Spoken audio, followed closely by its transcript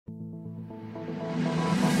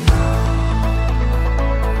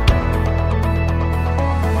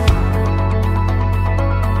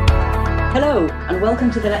Hello, and welcome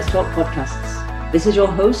to the Let's Talk podcasts. This is your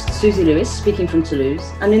host, Susie Lewis, speaking from Toulouse.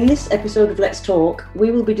 And in this episode of Let's Talk, we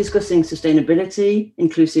will be discussing sustainability,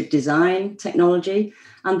 inclusive design, technology,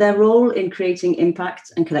 and their role in creating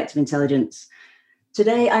impact and collective intelligence.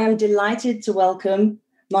 Today, I am delighted to welcome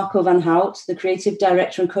Marco van Hout, the creative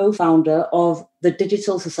director and co-founder of the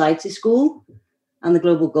Digital Society School and the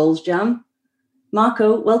Global Goals Jam.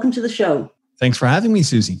 Marco, welcome to the show. Thanks for having me,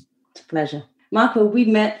 Susie. It's a pleasure. Marco, we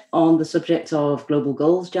met on the subject of Global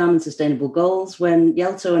Goals Jam and Sustainable Goals when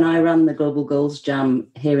Yelto and I ran the Global Goals Jam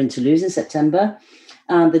here in Toulouse in September.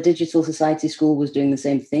 And the Digital Society School was doing the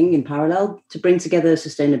same thing in parallel to bring together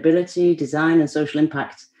sustainability, design, and social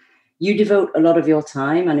impact. You devote a lot of your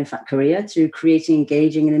time and, in fact, career to creating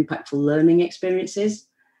engaging and impactful learning experiences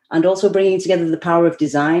and also bringing together the power of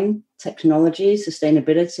design, technology,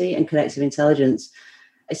 sustainability, and collective intelligence,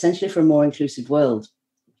 essentially for a more inclusive world.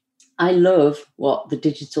 I love what the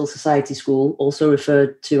Digital Society School, also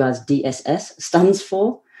referred to as DSS, stands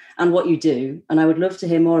for and what you do. And I would love to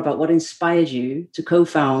hear more about what inspired you to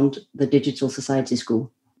co-found the Digital Society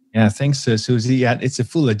School. Yeah, thanks, Susie. Yeah, it's a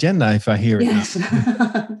full agenda if I hear it. Yes.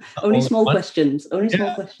 Only small questions.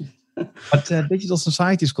 But Digital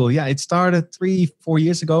Society School, it started 3-4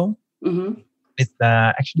 years ago. Mm-hmm. It's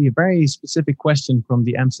actually a very specific question from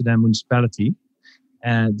the Amsterdam municipality.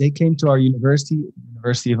 They came to our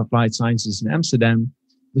University of Applied Sciences in Amsterdam,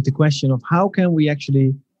 with the question of how can we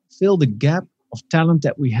actually fill the gap of talent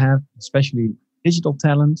that we have, especially digital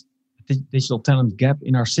talent gap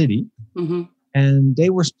in our city. Mm-hmm. And they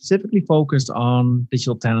were specifically focused on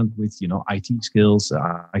digital talent with, IT skills,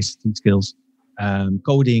 ICT skills,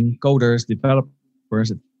 coding, coders,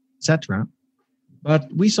 developers, etc.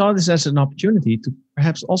 But we saw this as an opportunity to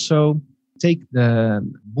perhaps also take the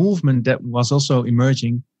movement that was also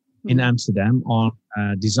emerging in Amsterdam on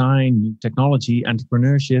design, new technology,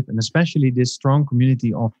 entrepreneurship, and especially this strong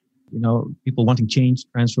community of, people wanting change,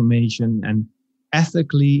 transformation, and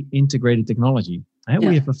ethically integrated technology.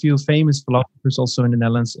 We have a few famous philosophers also in the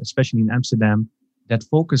Netherlands, especially in Amsterdam, that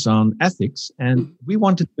focus on ethics. And we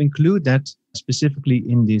wanted to include that specifically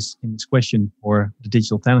in this question for the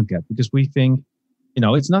digital talent gap, because we think,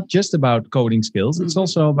 it's not just about coding skills. It's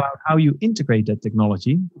also about how you integrate that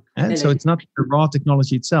technology. And so it's not the raw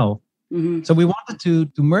technology itself. Mm-hmm. So we wanted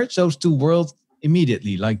to merge those two worlds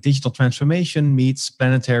immediately, like digital transformation meets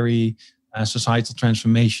planetary societal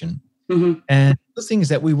transformation. Mm-hmm. And the thing is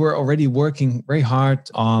that we were already working very hard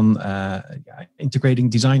on integrating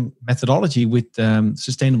design methodology with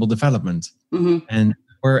sustainable development. Mm-hmm. And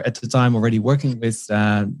we're at the time already working with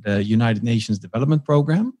the United Nations Development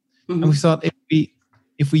Program. Mm-hmm. And we thought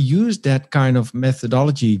if we use that kind of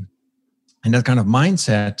methodology and that kind of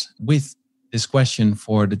mindset with this question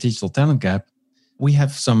for the digital talent gap, we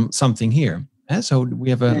have something here. So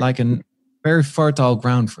we have a very fertile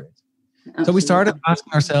ground for it. Absolutely. So we started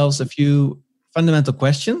asking ourselves a few fundamental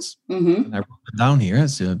questions. Mm-hmm. And I wrote them down here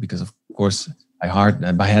because, of course,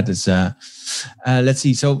 by head is, let's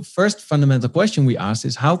see. So first fundamental question we asked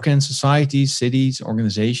is, how can societies, cities,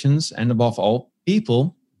 organizations, and above all,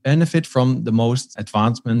 people benefit from the most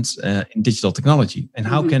advancements in digital technology? And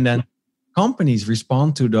how can then companies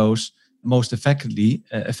respond to those most effectively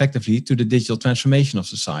to the digital transformation of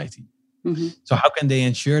society? Mm-hmm. So how can they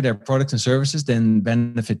ensure their products and services then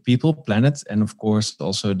benefit people, planet, and of course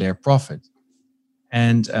also their profit?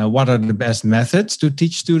 And what are the best methods to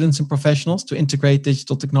teach students and professionals to integrate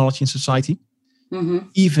digital technology in society,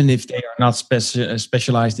 even if they are not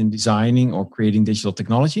specialized in designing or creating digital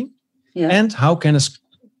technology? Yeah. And how can a school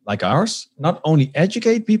like ours not only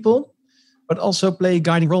educate people, but also play a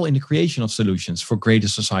guiding role in the creation of solutions for greater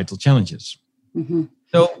societal challenges? Mm-hmm.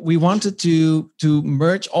 So we wanted to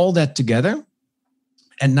merge all that together.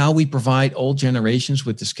 And now we provide all generations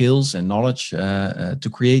with the skills and knowledge to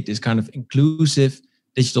create this kind of inclusive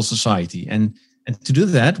digital society. And to do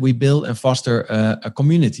that, we build and foster a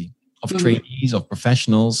community of trainees, of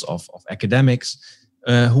professionals, of academics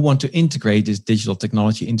who want to integrate this digital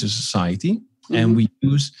technology into society. Mm-hmm. And we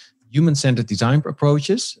use human-centered design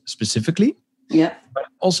approaches specifically, but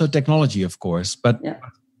also technology, of course. But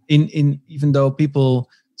even though people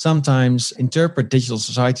sometimes interpret Digital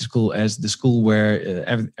Society School as the school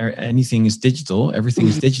where anything is digital, everything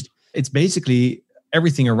is digital, it's basically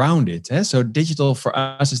everything around it. So digital for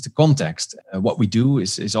us is the context. What we do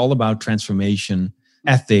is all about transformation,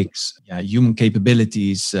 ethics, human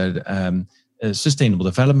capabilities, sustainable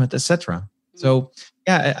development, etc. So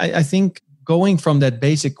I think going from that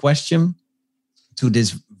basic question to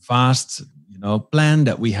this vast plan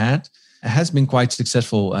that we had has been quite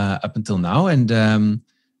successful up until now. And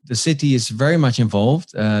the city is very much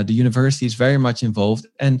involved. The university is very much involved.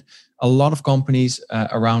 And a lot of companies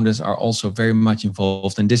around us are also very much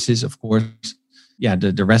involved. And this is, of course,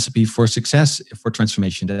 the recipe for success for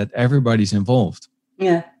transformation, that everybody's involved.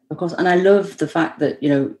 Yeah, of course. And I love the fact that,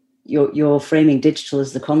 you're framing digital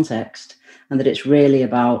as the context, and that it's really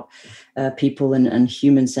about people and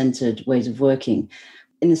human-centered ways of working.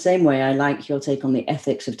 In the same way, I like your take on the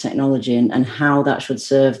ethics of technology and how that should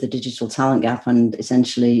serve the digital talent gap and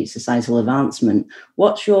essentially societal advancement.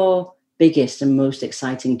 What's your biggest and most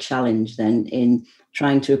exciting challenge then in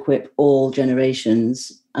trying to equip all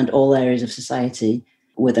generations and all areas of society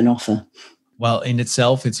with an offer? Well, in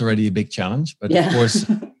itself, it's already a big challenge. But of course,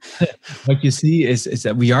 what you see is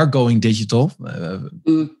that we are going digital,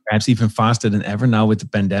 perhaps even faster than ever now with the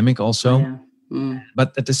pandemic also. Yeah.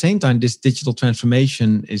 But at the same time, this digital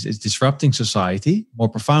transformation is disrupting society more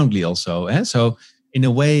profoundly also. So in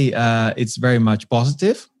a way, it's very much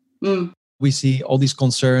positive. We see all these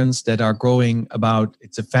concerns that are growing about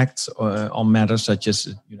its effects on matters such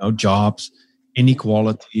as, jobs,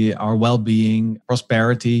 inequality, our well-being,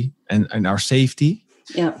 prosperity, and our safety.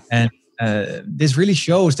 Yeah. And this really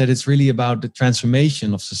shows that it's really about the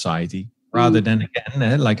transformation of society rather than,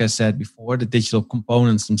 again, like I said before, the digital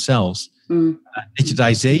components themselves.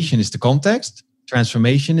 Digitization is the context.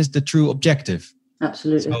 Transformation is the true objective.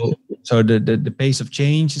 Absolutely. So the pace of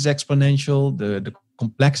change is exponential. The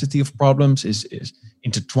complexity of problems is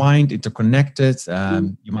intertwined, interconnected.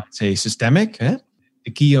 You might say systemic.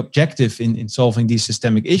 The key objective in solving these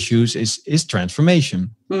systemic issues is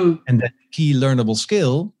transformation. And that key learnable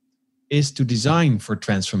skill is to design for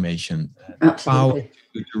transformation. Absolutely. Power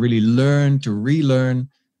to really learn, to relearn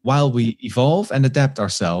while we evolve and adapt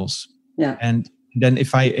ourselves. Yeah. And then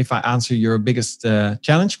if I answer your biggest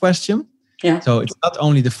challenge question, so it's not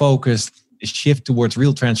only the focus is shift towards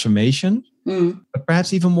real transformation, but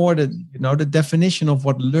perhaps even more the definition of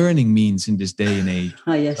what learning means in this day and age.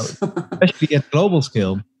 Yes. So, especially at global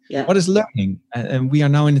scale. Yeah. What is learning? And we are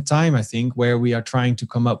now in a time, I think, where we are trying to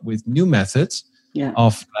come up with new methods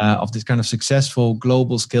of this kind of successful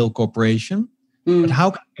global scale cooperation. But how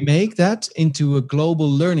can we make that into a global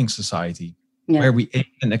learning society where we aim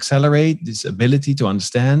and accelerate this ability to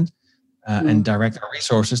understand and direct our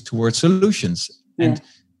resources towards solutions? And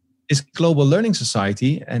this global learning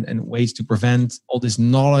society and ways to prevent all this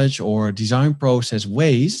knowledge or design process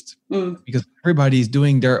waste, because everybody is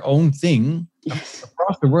doing their own thing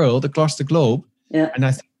across the world, across the globe. Yeah. And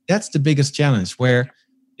I think that's the biggest challenge, where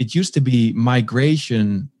it used to be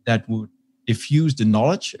migration that would diffuse the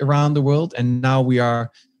knowledge around the world. And now we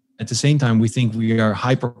are, at the same time, we think we are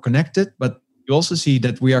hyper connected, but you also see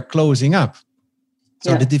that we are closing up.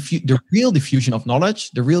 So the real diffusion of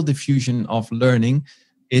knowledge, the real diffusion of learning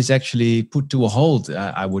is actually put to a halt,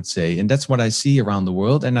 I would say. And that's what I see around the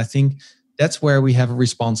world. And I think that's where we have a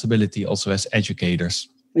responsibility also as educators.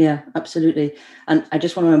 Yeah, absolutely. And I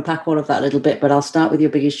just want to unpack all of that a little bit, but I'll start with your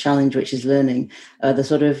biggest challenge, which is learning.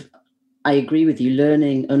 I agree with you,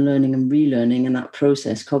 learning, unlearning and relearning, and that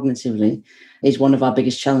process cognitively is one of our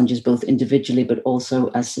biggest challenges, both individually, but also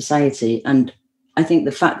as society. And I think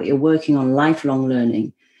the fact that you're working on lifelong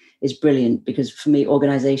learning is brilliant, because for me,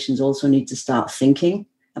 organizations also need to start thinking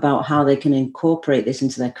about how they can incorporate this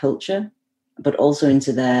into their culture, but also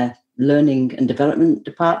into their learning and development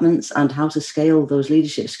departments, and how to scale those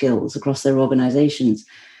leadership skills across their organizations.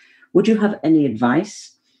 Would you have any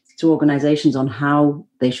advice to organizations on how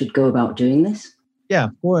they should go about doing this? Yeah,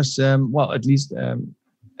 of course. Well, at least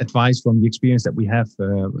advice from the experience that we have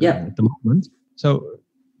at the moment. So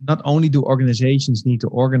not only do organizations need to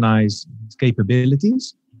organize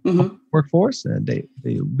capabilities of workforce,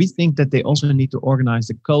 we think that they also need to organize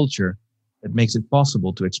the culture that makes it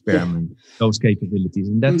possible to experiment those capabilities.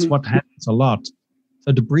 And that's what happens a lot.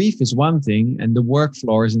 So the brief is one thing and the work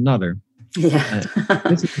floor is another. Yeah.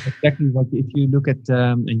 This is exactly what, if you look at,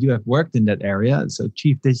 and you have worked in that area, so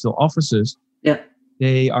chief digital officers,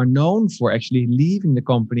 they are known for actually leaving the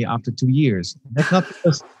company after 2 years.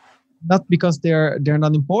 That's not because they're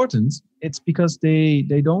not important. It's because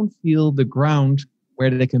they don't feel the ground where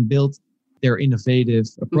they can build their innovative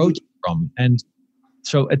approach from. And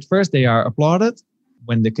so at first they are applauded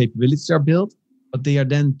when the capabilities are built, but they are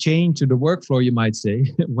then chained to the work floor, you might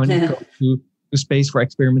say, when it comes to space for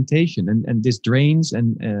experimentation. And this drains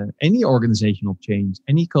any organizational change,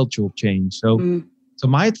 any cultural change. So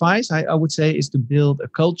my advice, I would say, is to build a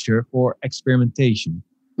culture for experimentation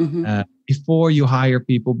before you hire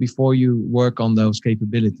people, before you work on those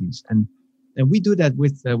capabilities. And we do that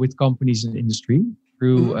with companies in the industry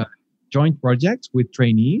through joint projects with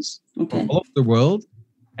trainees from all over the world.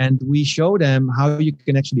 And we show them how you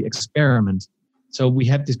can actually experiment. So we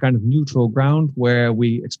have this kind of neutral ground where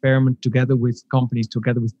we experiment together with companies,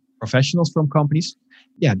 together with professionals from companies.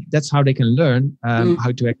 Yeah, that's how they can learn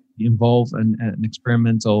how to actually involve an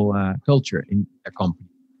experimental culture in their company.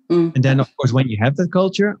 And then, of course, when you have that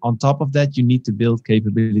culture, on top of that, you need to build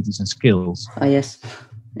capabilities and skills. Yes.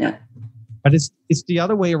 Yeah. But it's the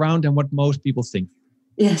other way around than what most people think.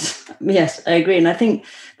 Yes, I agree. And I think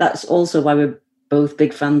that's also why we're both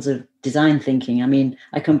big fans of design thinking. I mean,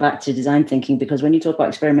 I come back to design thinking because when you talk about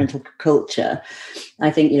experimental culture,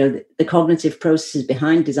 I think, the cognitive processes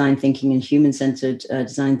behind design thinking and human-centered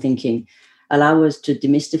design thinking allow us to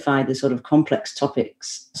demystify the sort of complex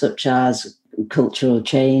topics such as cultural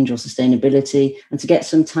change or sustainability, and to get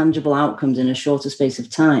some tangible outcomes in a shorter space of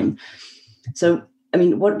time. So, I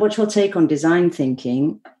mean, what's your take on design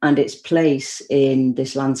thinking and its place in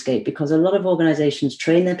this landscape? Because a lot of organizations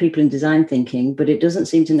train their people in design thinking, but it doesn't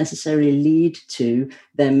seem to necessarily lead to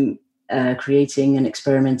them creating an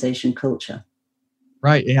experimentation culture.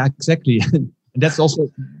 Right. Yeah, exactly. And that's also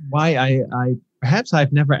why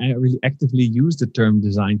I've never really actively used the term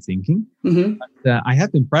design thinking. But I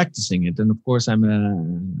have been practicing it. And of course, I'm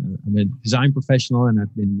a design professional, and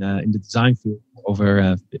I've been in the design field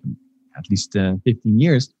over at least 15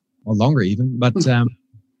 years or longer even. But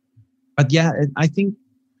yeah, I think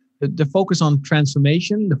the focus on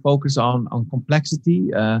transformation, the focus on complexity,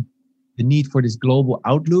 the need for this global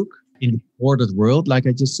outlook in the ordered world, like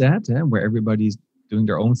I just said, where everybody's doing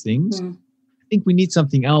their own things. I think we need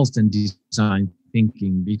something else than design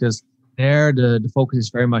thinking, because there the focus is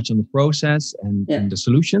very much on the process and the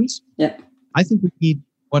solutions. Yeah. I think we need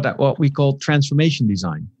what we call transformation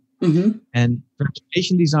design. And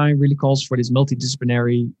transformation design really calls for this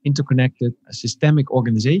multidisciplinary, interconnected, systemic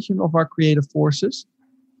organization of our creative forces.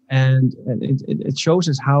 And it shows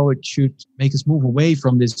us how it should make us move away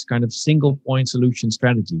from this kind of single point solution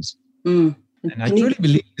strategies. And I truly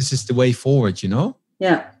believe this is the way forward,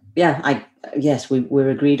 Yeah. Yes, we're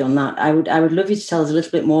agreed on that. I would love you to tell us a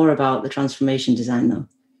little bit more about the transformation design, though.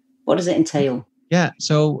 What does it entail? Yeah,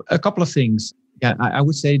 so a couple of things. Yeah, I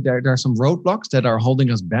would say there are some roadblocks that are holding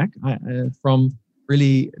us back from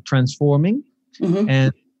really transforming.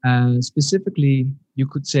 And specifically, you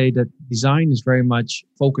could say that design is very much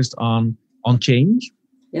focused on change,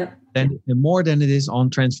 and more than it is on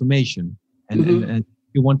transformation. And if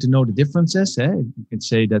you want to know the differences, you could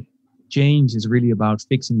say that change is really about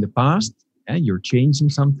fixing the past. You're changing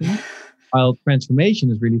something, while transformation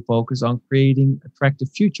is really focused on creating attractive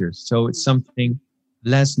futures. So it's something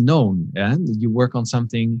less known, and you work on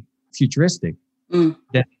something futuristic.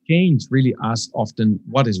 That change really asks often,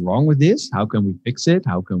 what is wrong with this? How can we fix it?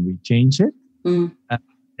 How can we change it?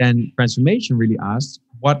 Then transformation really asks,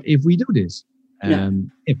 what if we do this?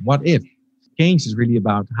 What if? Change is really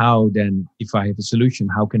about how then, if I have a solution,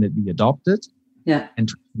 how can it be adopted? Yeah. And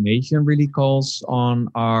transformation really calls on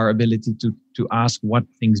our ability to ask what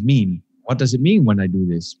things mean. What does it mean when I do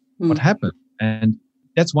this? What happened? And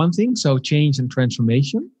that's one thing. So change and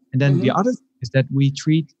transformation. And then the other is that we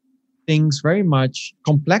treat things very much,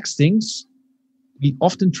 complex things. We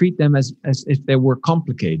often treat them as if they were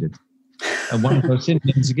complicated. And one of those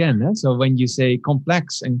synonyms again. So when you say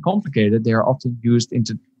complex and complicated, they are often used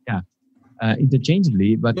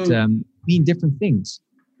interchangeably, but mean different things.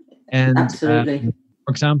 And absolutely.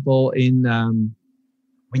 For example, in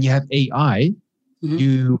when you have AI,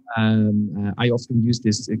 I often use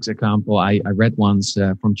this example. I read once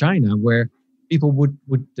from China where people would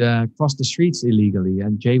cross the streets illegally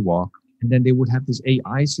and jaywalk, and then they would have this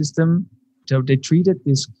AI system. So they treated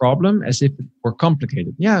this problem as if it were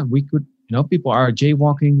complicated. Yeah, we could. People are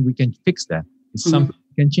jaywalking. We can fix that. It's something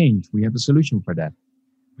we can change. We have a solution for that.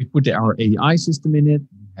 We put our AI system in it.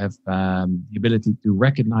 We have the ability to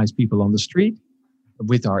recognize people on the street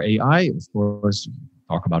with our AI. Of course,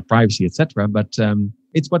 talk about privacy, etc. But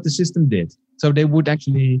it's what the system did. So they would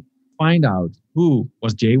actually find out who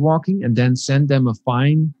was jaywalking and then send them a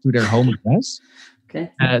fine to their home address. Okay.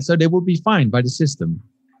 So they would be fined by the system.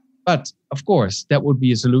 But of course, that would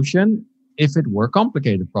be a solution if it were a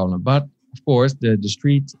complicated problem. But of course, the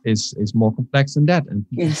street is more complex than that, and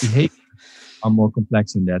people's behavior are more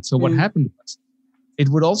complex than that. So what happened was, it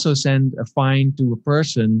would also send a fine to a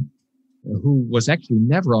person who was actually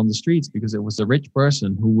never on the streets, because it was a rich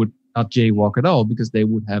person who would not jaywalk at all because they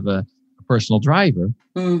would have a personal driver.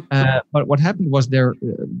 But what happened was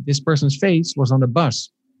this person's face was on a bus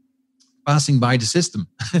passing by the system.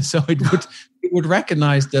 So it would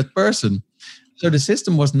recognize that person. So the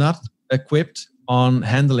system was not equipped on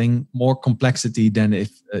handling more complexity than if,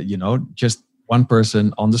 just one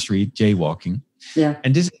person on the street jaywalking. Yeah.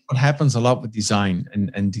 And this is what happens a lot with design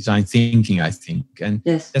and design thinking, I think. And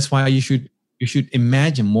that's why you should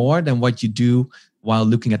imagine more than what you do while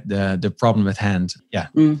looking at the problem at hand. Yeah.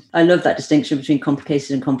 I love that distinction between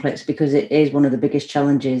complicated and complex, because it is one of the biggest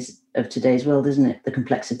challenges of today's world, isn't it? The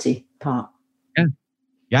complexity part.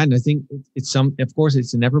 Yeah, and I think it's of course,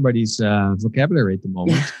 it's in everybody's vocabulary at the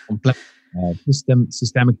moment. Yeah. Complex,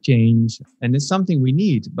 systemic change, and it's something we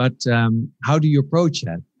need. But how do you approach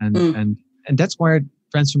that? And that's where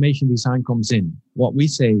transformation design comes in. What we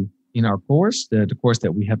say in our course, the course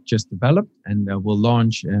that we have just developed and will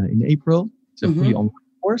launch in April, it's a free online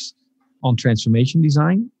course on transformation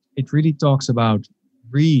design. It really talks about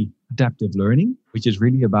re-adaptive learning, which is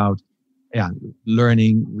really about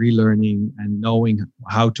learning, relearning, and knowing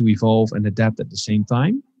how to evolve and adapt at the same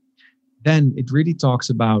time. Then it really talks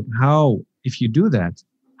about how, if you do that,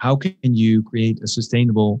 how can you create a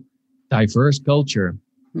sustainable, diverse culture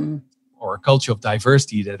or a culture of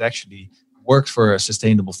diversity that actually works for a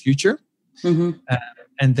sustainable future.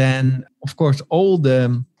 And then, of course, all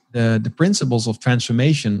the principles of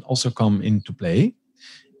transformation also come into play.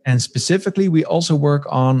 And specifically, we also work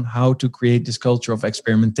on how to create this culture of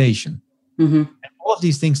experimentation. And all of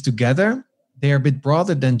these things together, they are a bit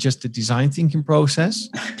broader than just the design thinking process.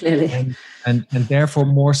 Clearly. And therefore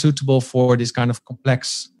more suitable for this kind of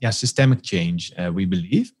complex, systemic change, we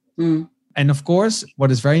believe. And of course, what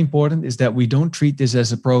is very important is that we don't treat this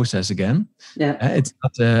as a process again. It's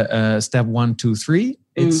not a step 1, 2, 3.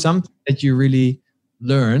 It's something that you really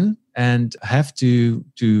learn and have to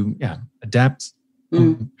adapt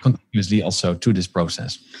continuously also to this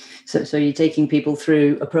process. So you're taking people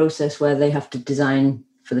through a process where they have to design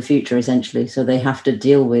for the future, essentially. So they have to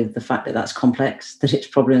deal with the fact that that's complex, that it's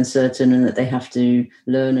probably uncertain, and that they have to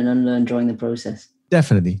learn and unlearn during the process.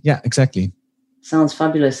 Definitely. Yeah, exactly. Sounds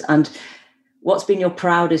fabulous. And what's been your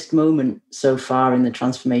proudest moment so far in the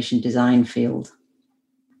transformation design field?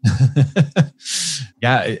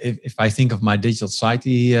 If I think of my digital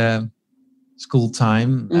society school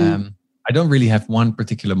time, I don't really have one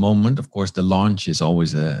particular moment. Of course, the launch is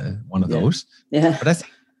always one of those. Yeah. But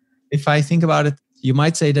if I think about it, you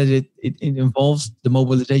might say that it involves the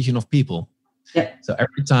mobilization of people. Yeah. So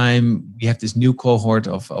every time we have this new cohort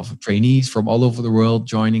of trainees from all over the world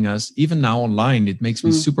joining us, even now online, it makes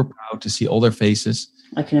me super proud to see all their faces.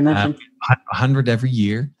 I can imagine. 100 every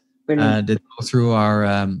year that go through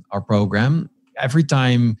our program. Every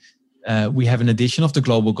time we have an edition of the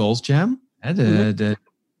Global Goals Jam,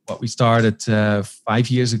 what we started 5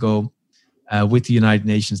 years ago with the United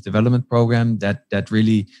Nations Development Program, that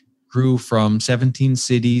really grew from 17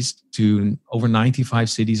 cities to over 95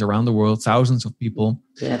 cities around the world, thousands of people.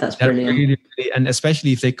 Yeah, that's brilliant. And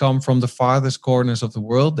especially if they come from the farthest corners of the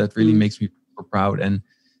world, that really makes me super proud. And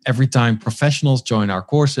every time professionals join our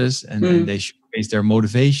courses and they showcase their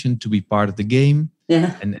motivation to be part of the game.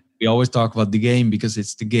 Yeah. And we always talk about the game because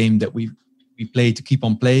it's the game that we play to keep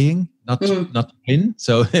on playing, not to win.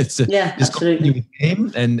 So it's absolutely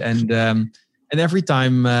game. And every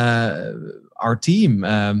time our team,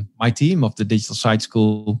 my team of the Digital Society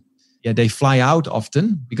School, they fly out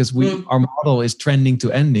often because our model is trending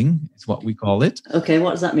to ending, is what we call it. Okay,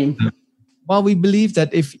 what does that mean? Well, we believe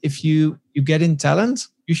that if you get in talent,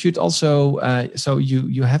 you should also, so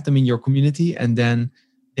you have them in your community, and then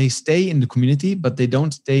they stay in the community, but they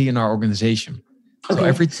don't stay in our organization. Okay, so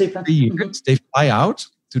every 3 years, they fly out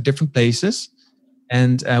to different places,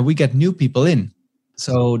 and we get new people in.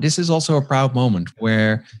 So this is also a proud moment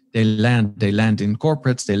where they land. They land in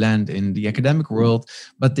corporates, they land in the academic world,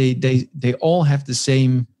 but they all have the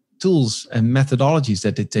same tools and methodologies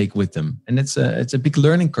that they take with them. And it's a big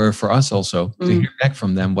learning curve for us also to hear back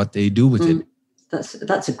from them what they do with it.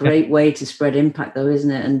 That's a great way to spread impact, though,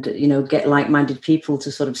 isn't it? And get like-minded people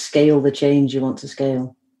to sort of scale the change you want to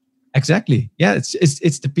scale. Exactly. Yeah,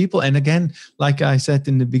 it's the people. And again, like I said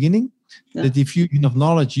in the beginning, the diffusion of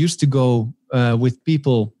knowledge used to go with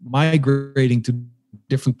people migrating to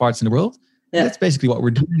different parts in the world. Yeah. That's basically what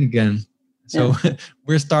we're doing again. So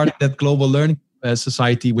we're starting that global learning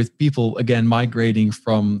society with people again migrating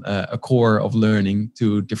from a core of learning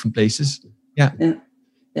to different places.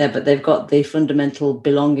 Yeah, but they've got the fundamental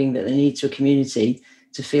belonging that they need to a community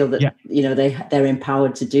to feel that they're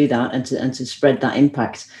empowered to do that and to spread that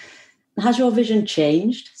impact. Has your vision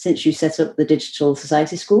changed since you set up the Digital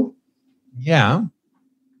Society School? Yeah,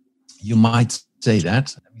 you might say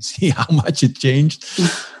that. Let me see how much it changed.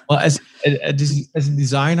 Well, as a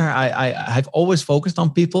designer, I have always focused on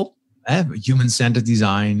people. Human-centered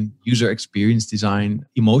design, user experience design,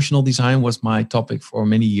 emotional design was my topic for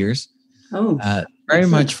many years. Very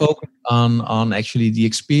much focused on actually the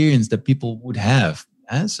experience that people would have.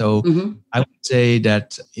 So I would say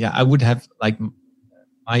that I would have like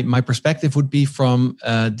my perspective would be from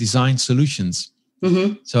design solutions.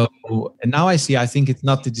 Mm-hmm. So, and now I think it's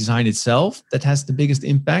not the design itself that has the biggest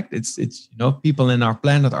impact. It's people in our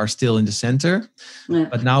planet are still in the center,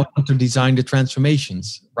 but now we want to design the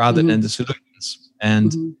transformations rather than the solutions.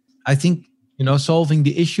 And I think, solving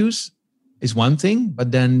the issues is one thing,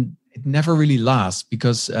 but then it never really lasts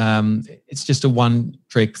because it's just a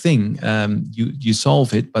one-trick thing. You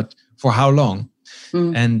solve it, but for how long?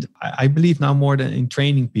 And I believe now more than in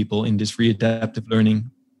training people in this readaptive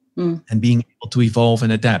learning and being able to evolve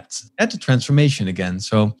and adapt at the transformation again.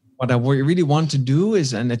 So what I really want to do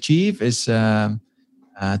is and achieve is to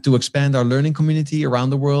expand our learning community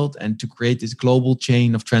around the world and to create this global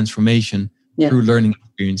chain of transformation through learning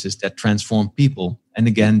experiences that transform people and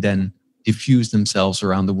again then diffuse themselves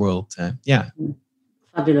around the world.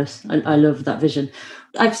 Fabulous. I love that vision.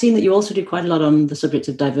 I've seen that you also do quite a lot on the subject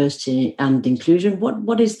of diversity and inclusion.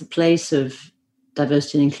 What is the place of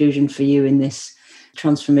diversity and inclusion for you in this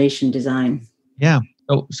transformation design? Yeah.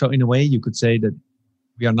 So in a way, you could say that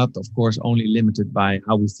we are not, of course, only limited by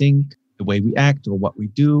how we think, the way we act, or what we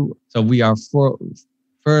do. So we are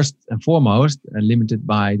first and foremost limited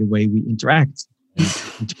by the way we interact and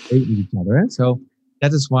integrate with each other. So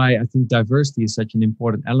that is why I think diversity is such an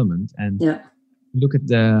important element. And look at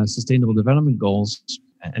the Sustainable Development Goals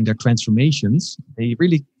and their transformations. They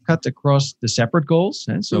really cut across the separate goals.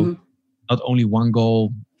 So not only one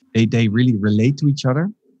goal, they really relate to each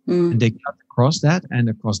other. And they cut across that and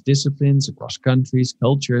across disciplines, across countries,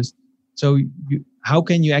 cultures. So how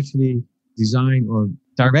can you actually design or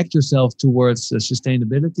direct yourself towards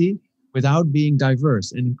sustainability without being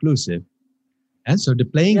diverse and inclusive? And so the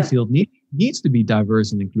playing field needs to be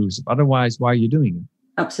diverse and inclusive. Otherwise, why are you doing it?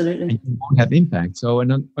 Absolutely. And you won't have impact. So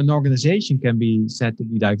an organization can be said to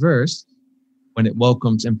be diverse when it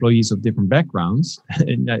welcomes employees of different backgrounds.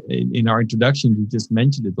 In our introduction, you just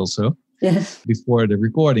mentioned it also before the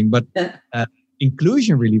recording. But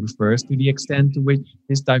inclusion really refers to the extent to which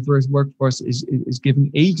this diverse workforce is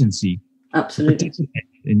given agency. Absolutely.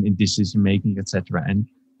 In decision making, etc. And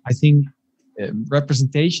I think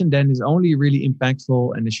representation then is only really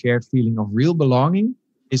impactful and a shared feeling of real belonging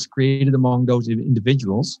is created among those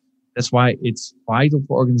individuals. That's why it's vital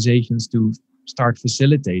for organizations to start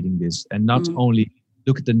facilitating this and not only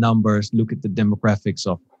look at the numbers, look at the demographics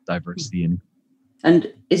of diversity.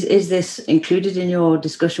 And is this included in your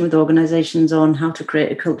discussion with organizations on how to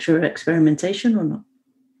create a culture of experimentation or not?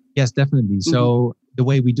 Yes, definitely. So the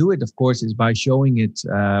way we do it, of course, is by showing it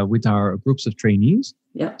with our groups of trainees.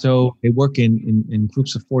 Yeah. So they work in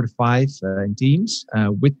groups of 4 to 5 in teams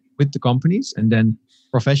with the companies, and then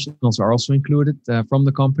professionals are also included from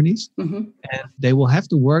the companies. And they will have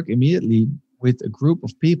to work immediately with a group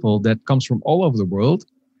of people that comes from all over the world,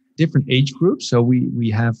 different age groups. So we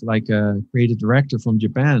have like a creative director from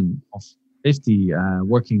Japan of 50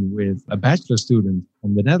 working with a bachelor student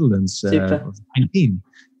from the Netherlands of 19.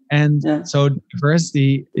 And so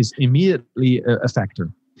diversity is immediately a factor.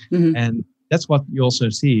 And that's what you also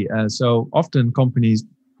see. So often companies,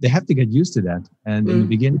 they have to get used to that. And in the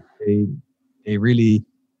beginning, they really,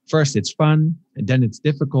 first it's fun, and then it's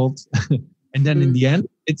difficult. And then in the end,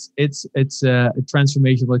 it's a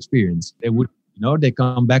transformational experience. They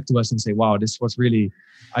come back to us and say, wow, this was really,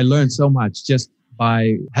 I learned so much just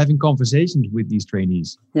by having conversations with these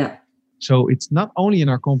trainees. Yeah. So it's not only in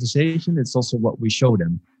our conversation, it's also what we show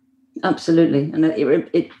them. Absolutely. And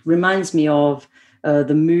it reminds me of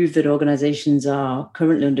the move that organizations are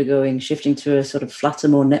currently undergoing, shifting to a sort of flatter,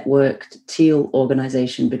 more networked teal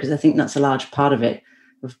organization, because I think that's a large part of it,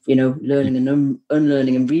 of, learning and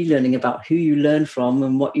unlearning and relearning about who you learn from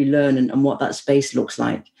and what you learn and what that space looks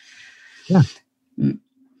like. Yeah,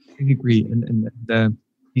 I agree. And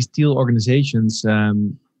these teal organizations,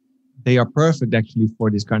 they are perfect actually for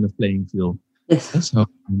this kind of playing field. Yes. So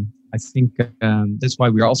I think that's why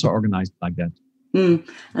we're also organized like that.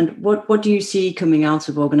 And what do you see coming out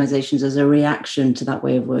of organizations as a reaction to that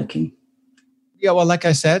way of working? Yeah, well, like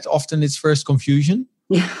I said, often it's first confusion.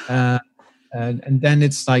 Yeah. And then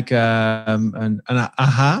it's like an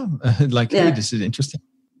aha, like, hey, this is interesting.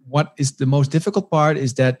 What is the most difficult part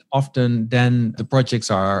is that often then the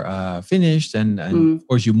projects are finished and of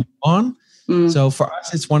course you move on. So for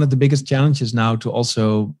us, it's one of the biggest challenges now to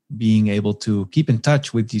also being able to keep in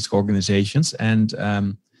touch with these organizations. And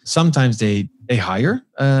sometimes they hire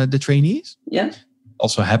the trainees. Yeah.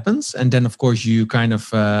 Also happens. And then, of course, you kind of,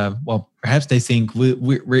 perhaps they think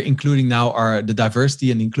we're including now the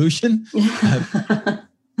diversity and inclusion,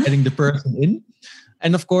 getting the person in.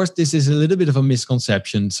 And of course, this is a little bit of a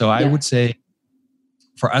misconception. So I would say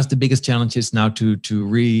for us, the biggest challenge is now to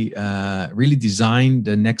really design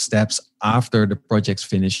the next steps after the projects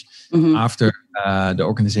finish, after the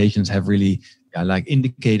organizations have really like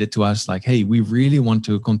indicated to us like, hey, we really want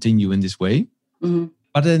to continue in this way. Mm-hmm.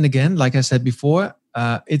 But then again, like I said before,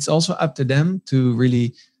 it's also up to them to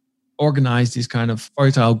really organize this kind of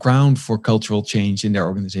fertile ground for cultural change in their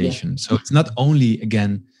organization. So it's not only,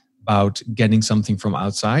 again, about getting something from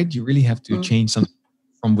outside. You really have to change something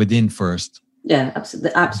from within first. Yeah,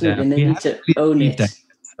 absolutely. And they need to own it.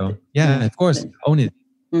 So, of course, own it.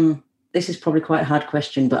 This is probably quite a hard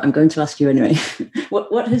question, but I'm going to ask you anyway.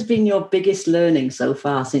 What has been your biggest learning so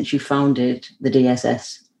far since you founded the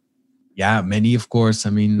DSS? Yeah, many, of course. I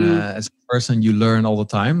mean, as a person, you learn all the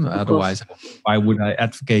time. Otherwise, why would I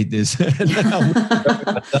advocate this?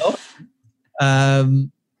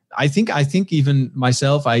 I think even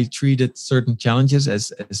myself, I treated certain challenges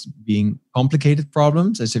as being complicated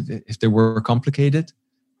problems, as if they were complicated,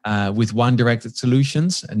 with one-directed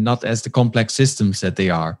solutions, and not as the complex systems that they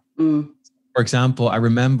are. For example, I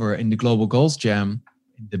remember in the Global Goals Jam,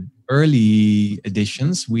 in the early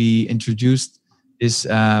editions, we introduced this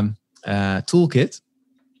toolkit,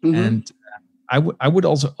 and I would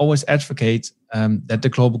also always advocate that the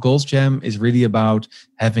Global Goals Jam is really about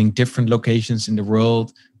having different locations in the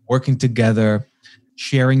world, working together,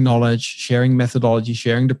 sharing knowledge, sharing methodology,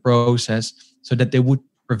 sharing the process, so that they would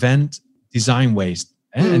prevent design waste.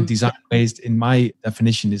 And design waste, in my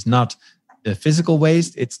definition, is not the physical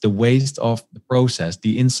waste, it's the waste of the process,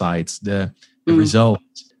 the insights, the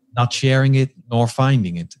results, not sharing it nor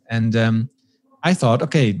finding it. And I thought,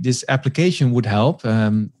 okay, this application would help,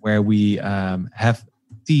 where we have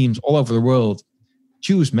teams all over the world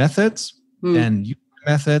choose methods, then use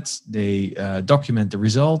the methods, they document the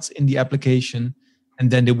results in the application, and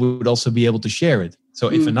then they would also be able to share it.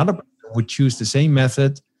 So if another person would choose the same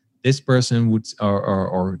method, this person would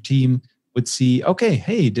or team would see, okay,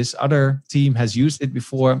 hey, this other team has used it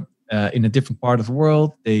before in a different part of the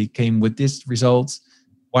world. They came with this results.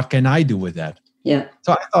 What can I do with that? Yeah.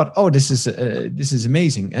 So I thought, oh, this is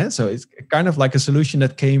amazing. Eh? So it's kind of like a solution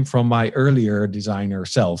that came from my earlier designer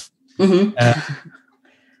self.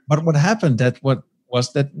 But what happened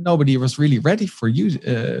was that nobody was really ready for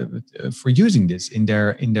using this in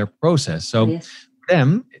their process. So for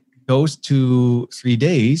them, those 2-3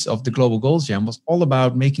 days of the Global Goals Jam was all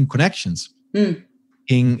about making connections,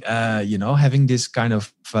 having this kind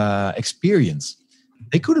of experience.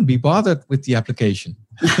 They couldn't be bothered with the application.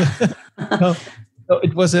 So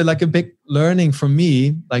it was like a big learning for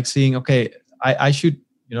me, like seeing, okay, I should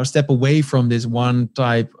step away from this one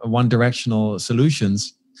directional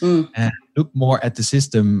solutions and look more at the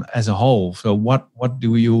system as a whole. So what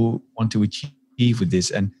do you want to achieve with this,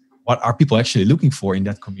 and what are people actually looking for in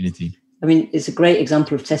that community? I mean, it's a great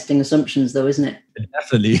example of testing assumptions, though, isn't it?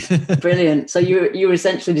 Definitely. Brilliant. So you were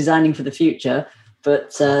essentially designing for the future,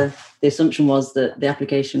 but the assumption was that the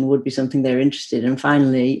application would be something they're interested in. And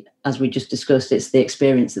finally, as we just discussed, it's the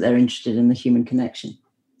experience that they're interested in, the human connection.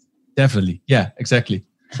 Definitely. Yeah, exactly.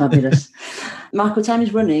 Fabulous. Marco, time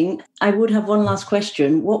is running. I would have one last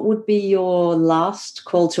question. What would be your last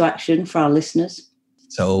call to action for our listeners?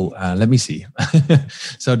 So let me see.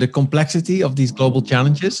 So the complexity of these global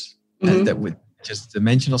challenges, that we just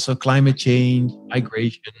mentioned, also climate change,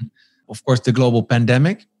 migration, of course, the global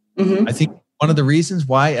pandemic. I think one of the reasons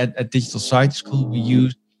why at Digital Society School we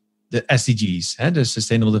use the SDGs, the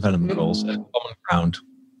Sustainable Development Goals, as common ground.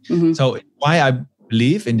 So why I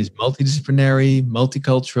believe in this multidisciplinary,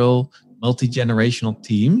 multicultural, multi-generational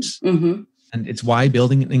teams. And it's why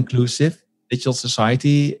building an inclusive digital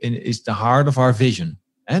society is the heart of our vision.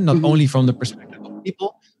 And not only from the perspective of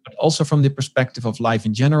people, but also from the perspective of life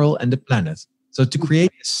in general and the planet. So to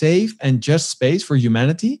create a safe and just space for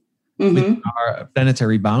humanity with our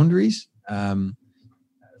planetary boundaries.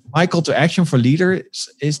 My call to action for leaders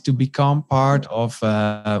is to become part of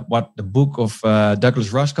what the book of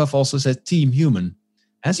Douglas Rushkoff also says, Team Human.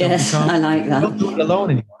 And so I like that. Not do it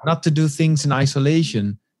alone anymore, not to do things in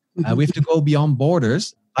isolation. We have to go beyond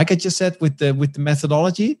borders. Like I just said with the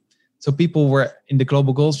methodology. So people were in the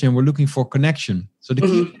Global Goals Jam were looking for connection. So the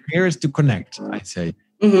key here is to connect, I'd say.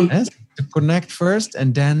 Yes? To connect first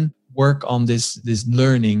and then work on this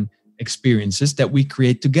learning experiences that we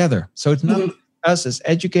create together. So it's not us as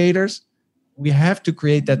educators. We have to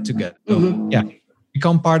create that together. So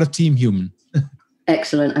become part of Team Human.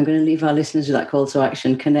 Excellent. I'm going to leave our listeners with that call to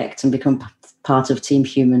action, connect and become part of Team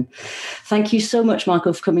Human. Thank you so much,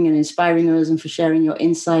 Marco, for coming and inspiring us and for sharing your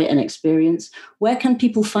insight and experience. Where can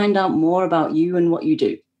people find out more about you and what you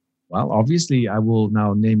do? Well, obviously, I will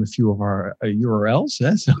now name a few of our URLs.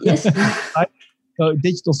 Yes. So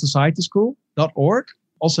digitalsocietyschool.org.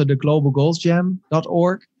 Also, the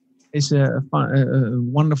globalgoalsjam.org is a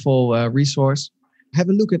wonderful resource. have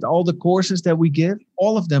a look at all the courses that we give.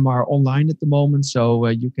 All of them are online at the moment, so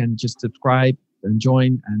you can just subscribe and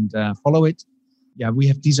join and follow it. Yeah, we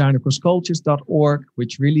have designacrosscultures.org,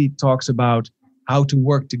 which really talks about how to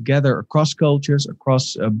work together across cultures,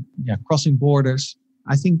 crossing borders.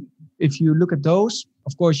 I think if you look at those,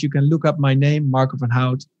 of course, you can look up my name, Marco van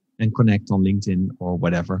Hout, and connect on LinkedIn or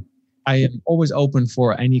whatever. I am always open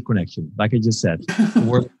for any connection. Like I just said, the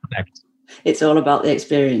word connect. It's all about the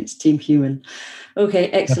experience, team human. Okay,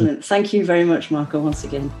 excellent. Thank you very much, Marco, once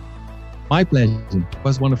again. My pleasure. It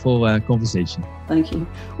was a wonderful conversation. Thank you.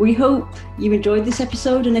 We hope you enjoyed this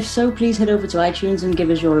episode, and if so, please head over to iTunes and give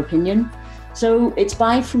us your opinion. So it's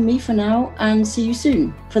bye from me for now, and see you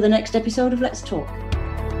soon for the next episode of Let's Talk.